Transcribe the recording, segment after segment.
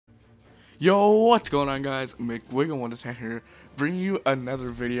Yo, what's going on, guys? McWiggle110 here, bringing you another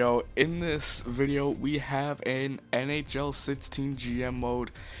video. In this video, we have an NHL 16 GM mode,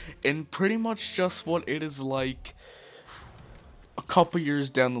 and pretty much just what it is like a couple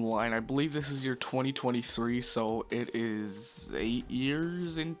years down the line. I believe this is year 2023, so it is 8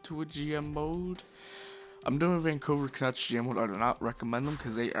 years into a GM mode. I'm doing Vancouver Canucks GM mode. I do not recommend them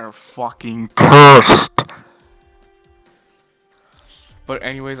because they are fucking cursed. But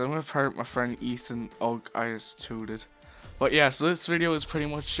anyways, I'm gonna part my friend Ethan. Oh, I just tooted. But yeah, so this video is pretty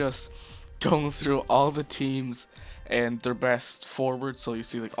much just going through all the teams and their best forwards. So you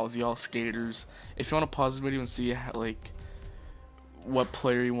see like all the skaters. If you want to pause the video and see like what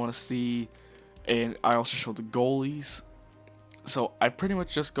player you want to see, and I also show the goalies. So I pretty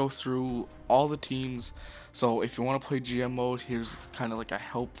much just go through all the teams. So if you want to play GM mode, here's kind of like a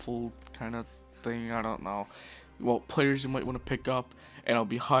helpful kind of thing. I don't know. Well, players you might want to pick up, and I'll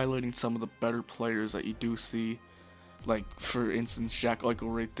be highlighting some of the better players that you do see, like for instance Jack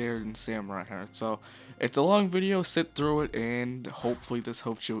Eichel right there and Sam Reinhart. So it's a long video, sit through it, and hopefully this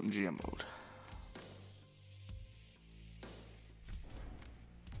helps you out in GM mode.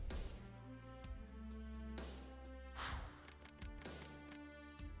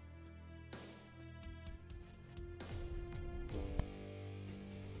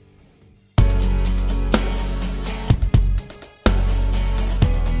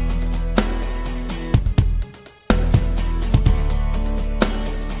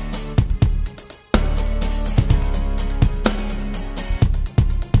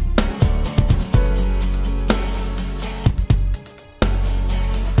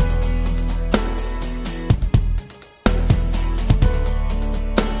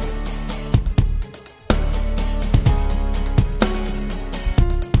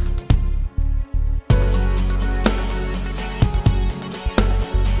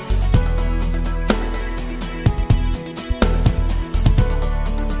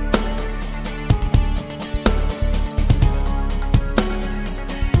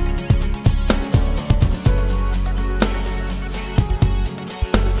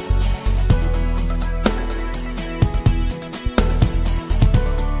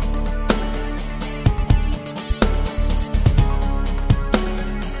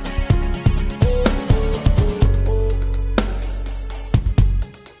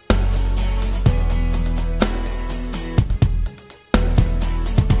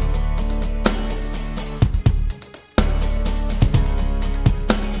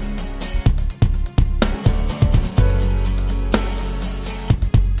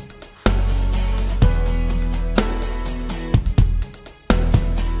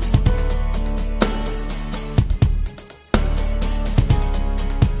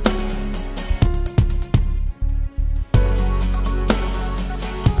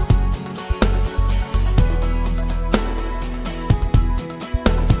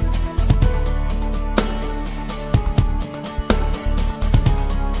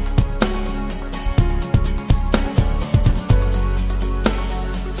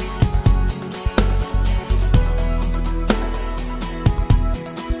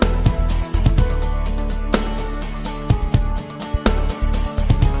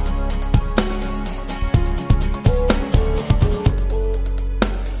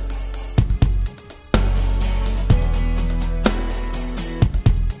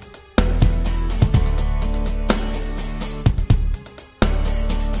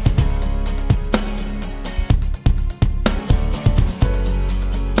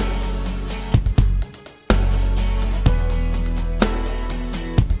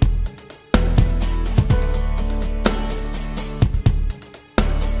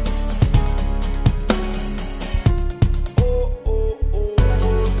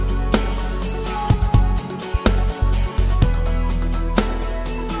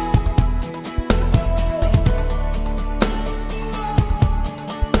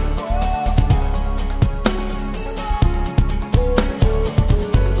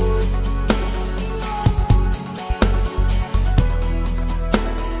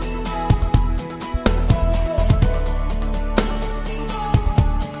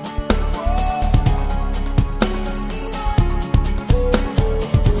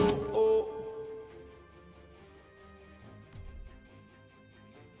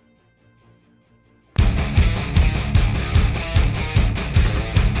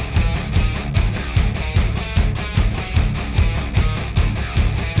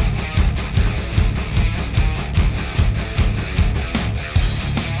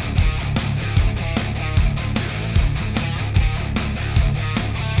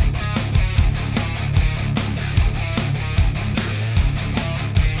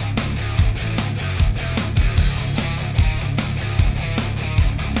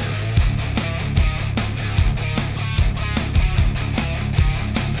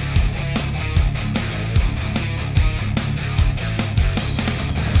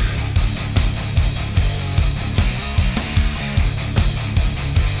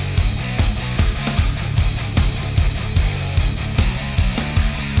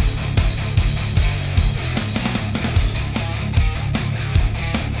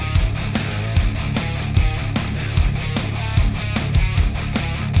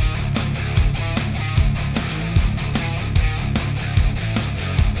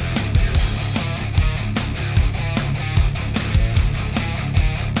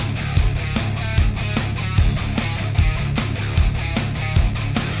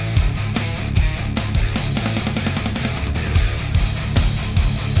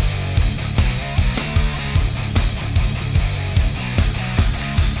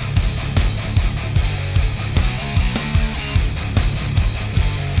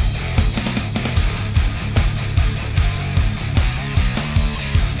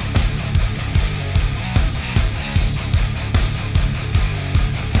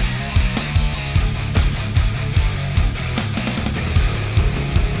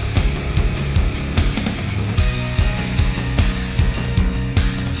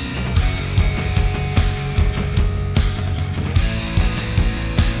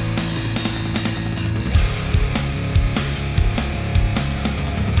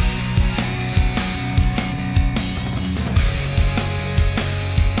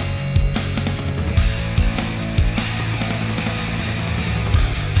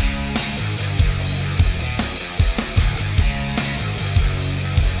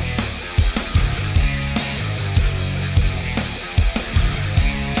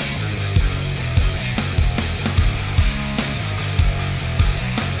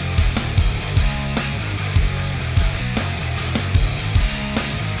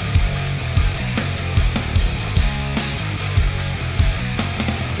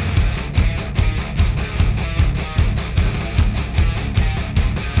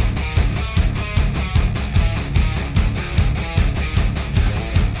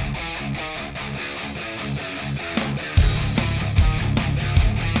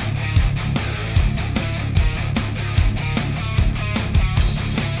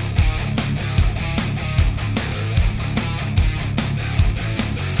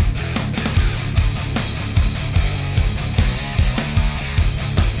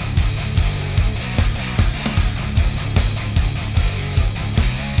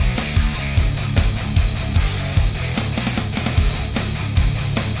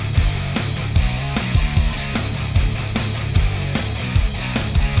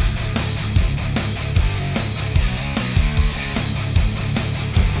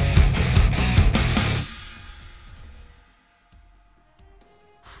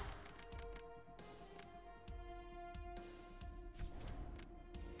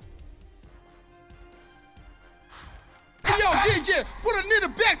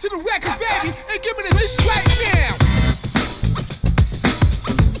 to the record, baby, and give me this right now.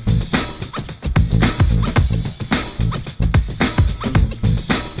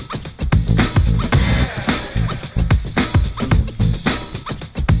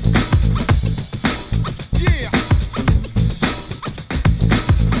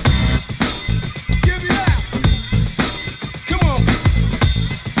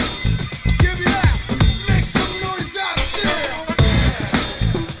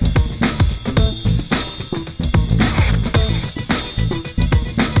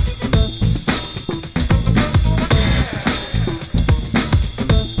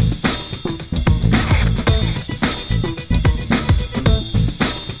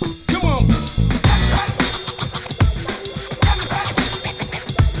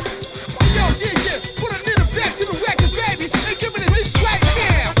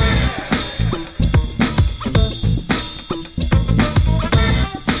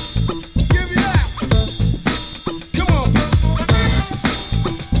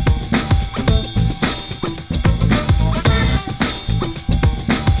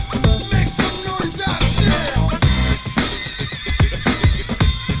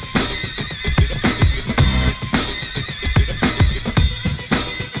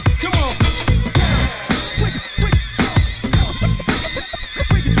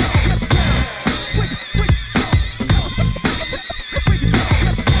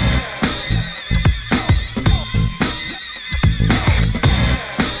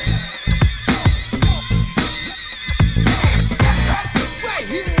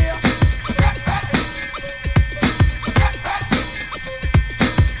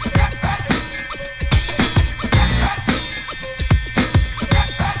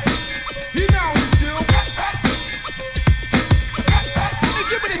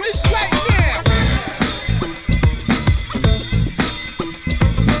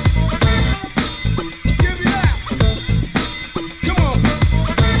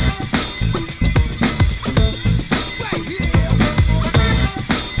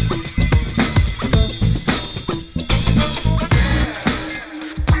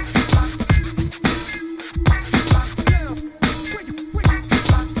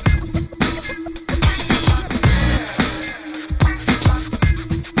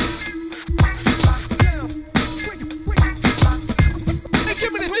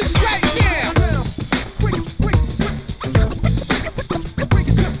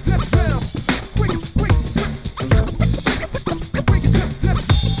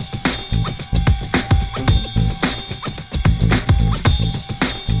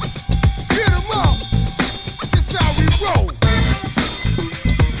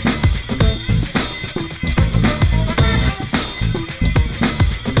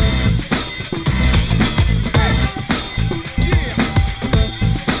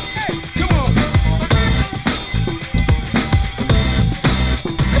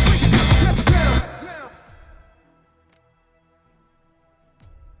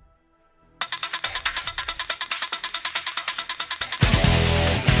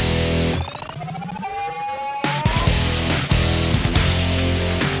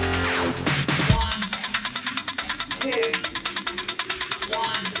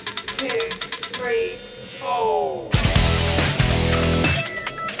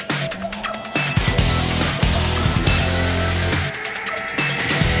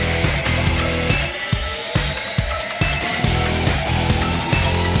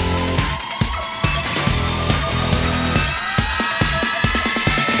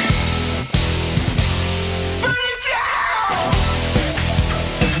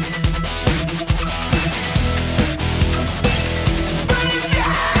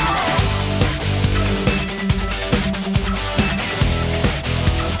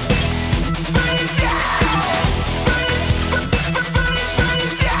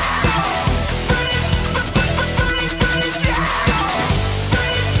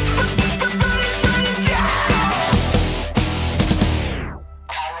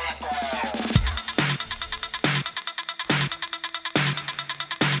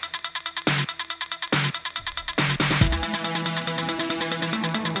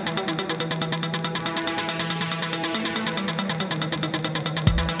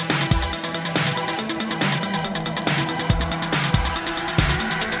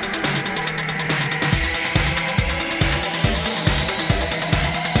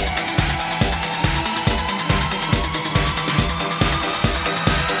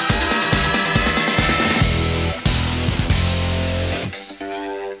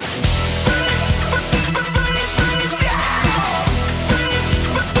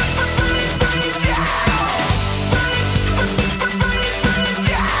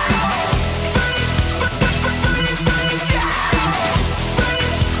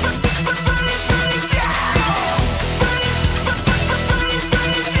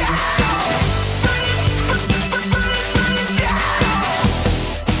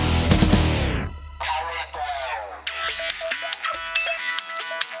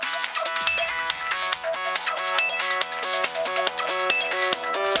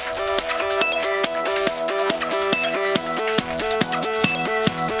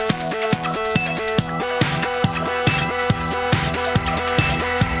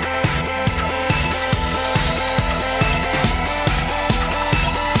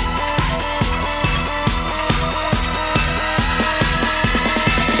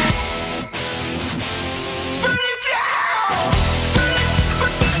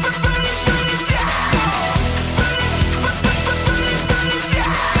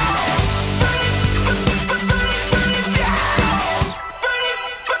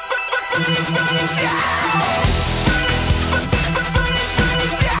 down.